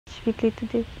quickly to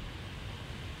this.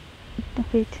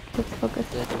 Wait, let's focus.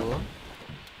 That go?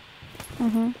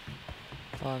 Mm-hmm.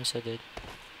 Oh, I'm so dead.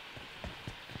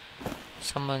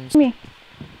 Someone's... Me.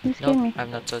 You scared Nope, me.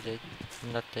 I'm not so dead.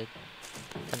 I'm not dead.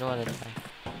 I don't wanna die.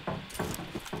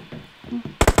 Mm.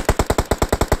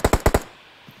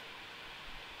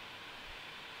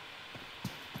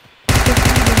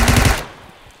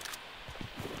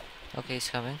 Okay, he's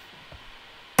coming.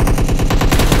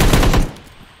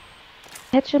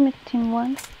 Headshot with team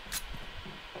 1.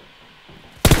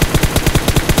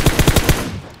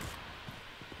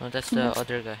 No, that's the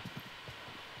other guy.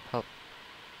 Help.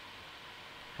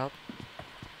 Help.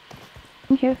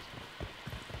 I'm here.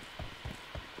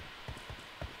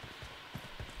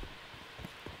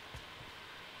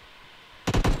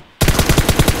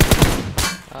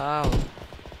 Ow.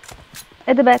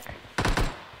 At the back.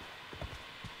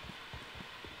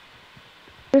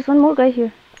 There's one more guy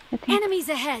here, I think. Enemies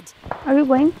ahead. Are you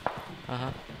going?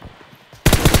 Uh-huh.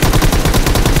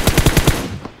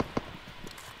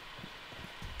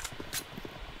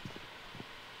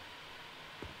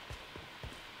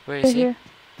 Where is They're he? here.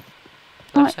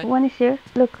 Left side? One is here.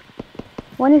 Look.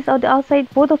 One is out the outside.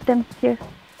 Both of them here.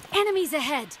 Enemies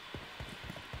ahead.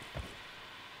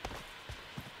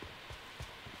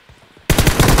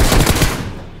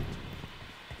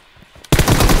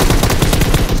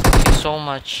 Thank you so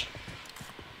much.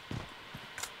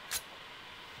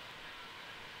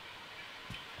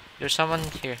 There's someone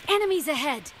here, Enemies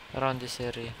ahead. around this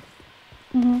area.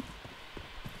 Mm-hmm.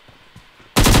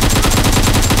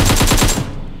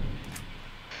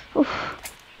 Oof.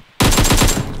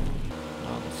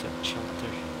 No, it's a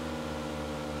shelter.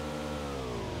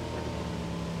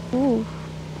 Ooh.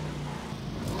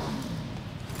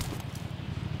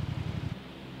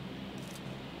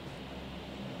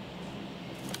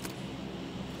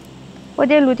 What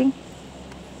they're looting?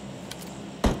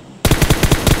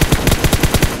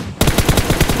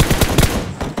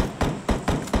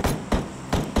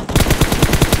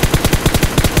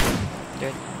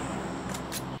 Dead.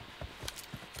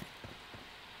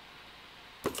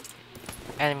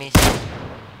 Enemies.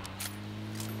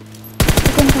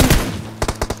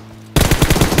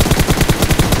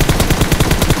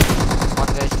 One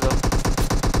guy's low.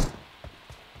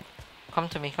 Come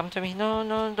to me, come to me. No,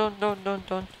 no, don't.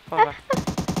 Fall back.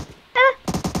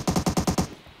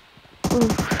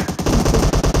 Oof.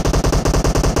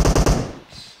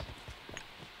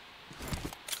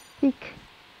 Peek.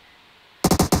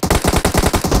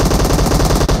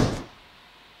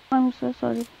 I'm so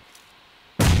sorry.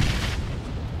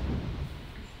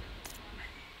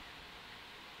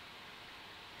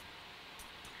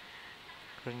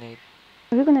 Grenade.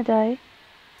 Are you gonna die?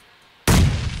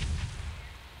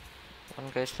 One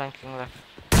guy's flanking left.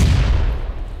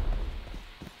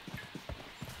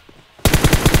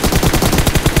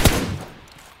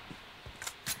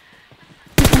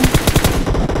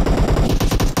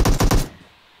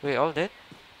 Wait, all dead?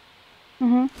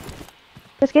 Mm-hmm.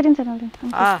 Let's get inside, Alden.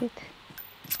 Ah.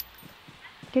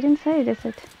 Get inside, I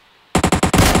said.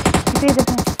 Okay, that's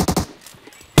nice.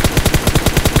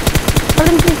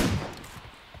 Alden, please.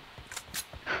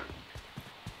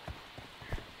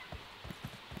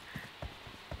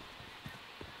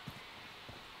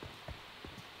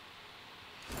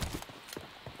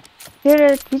 Here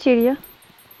at which area?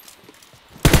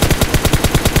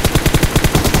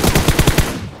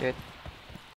 Dead.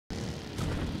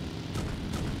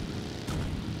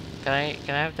 Can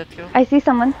I have that kill? I see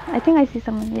someone. I think I see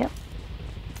someone. Yeah.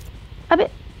 A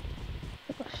bit.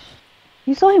 Oh gosh.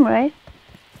 You saw him, right?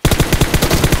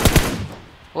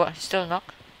 What? He's still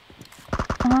knock?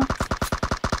 Uh-huh.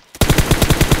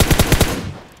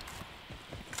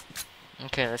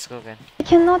 Okay, let's go again. I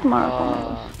cannot mark. Oh my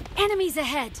gosh. Enemies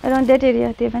ahead. Around that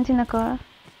area, they went in a car.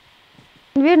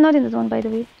 We're not in the zone, by the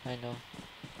way. I know.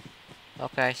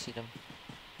 Okay, I see them.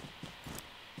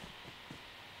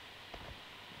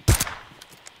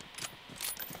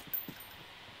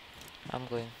 I'm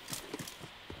going.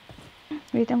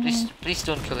 Wait, I'm Please, going. please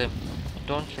don't kill him.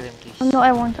 Don't kill him, please. Oh, no,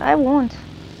 I won't. I won't.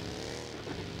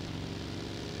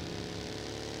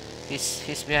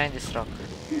 He's behind this rock.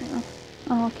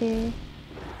 Oh, okay.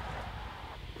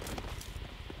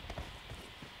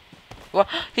 What?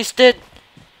 He's dead.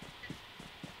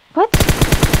 What?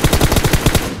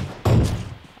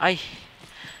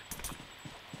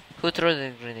 Who threw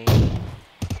the grenade?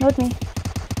 Not me.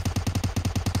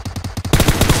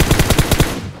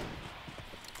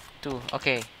 2.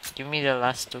 Okay, give me the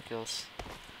last 2 kills.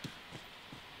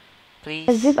 Please.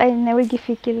 As if I never give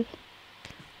you kill.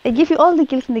 I give you all the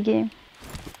kills in the game.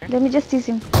 Let me just tease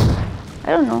him. I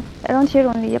don't know. Around here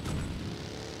only, yep.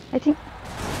 I think...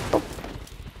 Oh.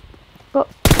 Go.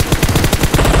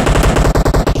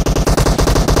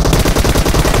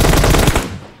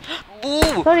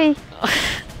 Ooh! Sorry.